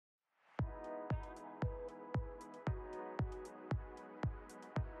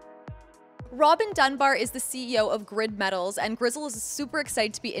Robin Dunbar is the CEO of Grid Metals, and Grizzle is super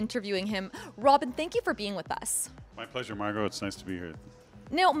excited to be interviewing him. Robin, thank you for being with us. My pleasure, Margot. It's nice to be here.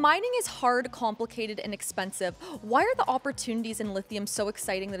 Now, mining is hard, complicated, and expensive. Why are the opportunities in lithium so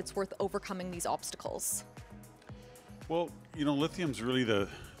exciting that it's worth overcoming these obstacles? Well, you know, lithium's really the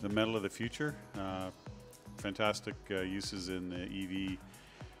metal of the future. Fantastic uses in the EV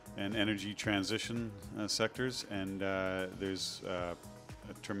and energy transition sectors, and there's a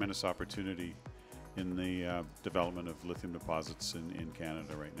tremendous opportunity in the development of lithium deposits in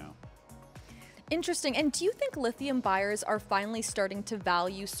Canada right now. Interesting. And do you think lithium buyers are finally starting to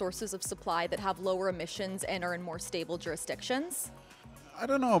value sources of supply that have lower emissions and are in more stable jurisdictions? I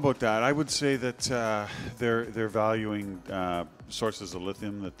don't know about that. I would say that they're valuing sources of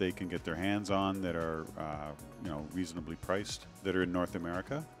lithium that they can get their hands on that are reasonably priced, that are in North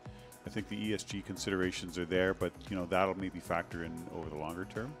America. I think the ESG considerations are there, but that'll maybe factor in over the longer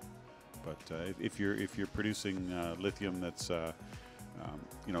term. But if you're producing lithium that's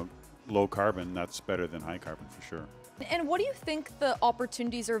low carbon, that's better than high carbon for sure. And what do you think the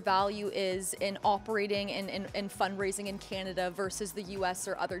opportunities or value is in operating and fundraising in Canada versus the US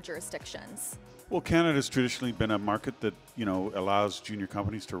or other jurisdictions? Well, Canada's traditionally been a market that allows junior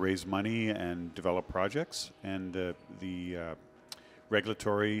companies to raise money and develop projects, and the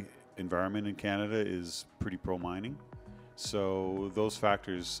regulatory environment in Canada is pretty pro-mining. So those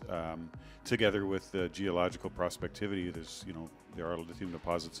factors, together with the geological prospectivity, there are lithium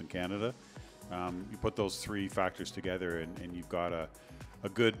deposits in Canada. You put those three factors together, and you've got a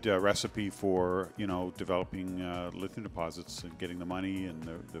good recipe for developing lithium deposits and getting the money and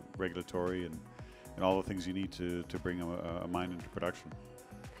the regulatory and all the things you need to bring a mine into production.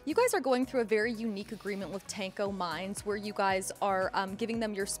 You guys are going through a very unique agreement with Tanco Mines, where you guys are giving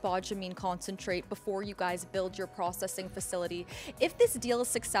them your spodumene concentrate before you guys build your processing facility. If this deal is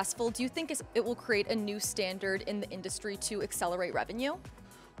successful, do you think it will create a new standard in the industry to accelerate revenue?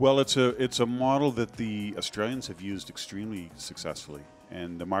 Well, it's a model that the Australians have used extremely successfully,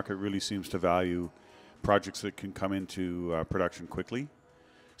 and the market really seems to value projects that can come into production quickly.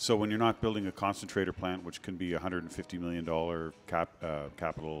 So when you're not building a concentrator plant, which can be $150 million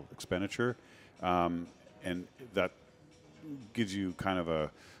capital expenditure, and that gives you kind of a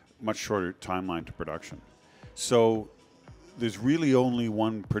much shorter timeline to production. So there's really only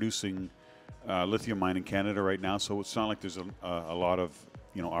one producing lithium mine in Canada right now, so it's not like there's a lot of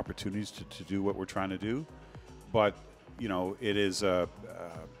opportunities to do what we're trying to do, but it is an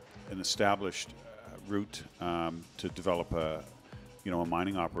established route to develop a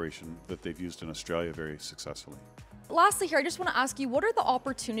mining operation that they've used in Australia very successfully. Lastly here, I just want to ask you, what are the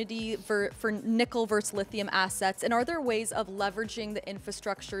opportunity for nickel versus lithium assets, and are there ways of leveraging the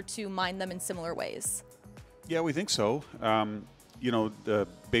infrastructure to mine them in similar ways? Yeah, we think so. The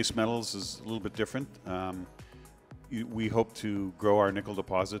base metals is a little bit different. We hope to grow our nickel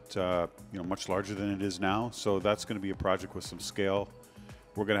deposit much larger than it is now, so that's going to be a project with some scale.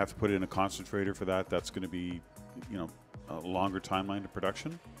 We're going to have to put in a concentrator for that. That's going to be a longer timeline to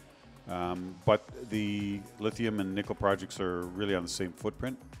production. But the lithium and nickel projects are really on the same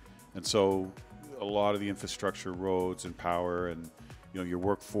footprint, and so a lot of the infrastructure, roads and power, and your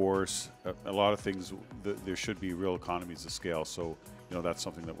workforce, a lot of things, there should be real economies of scale. So that's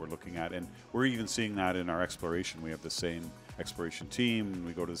something that we're looking at, and we're even seeing that in our exploration. We have the same exploration team, and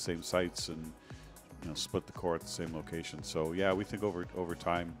we go to the same sites and split the core at the same location. So yeah, we think over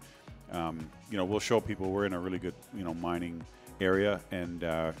time, we'll show people we're in a really good mining area, and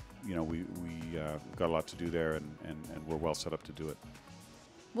we got a lot to do there, and we're well set up to do it.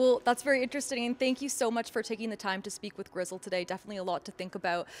 Well, that's very interesting, and thank you so much for taking the time to speak with Grizzle today. Definitely a lot to think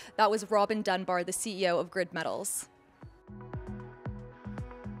about. That was Robin Dunbar, the CEO of Grid Metals.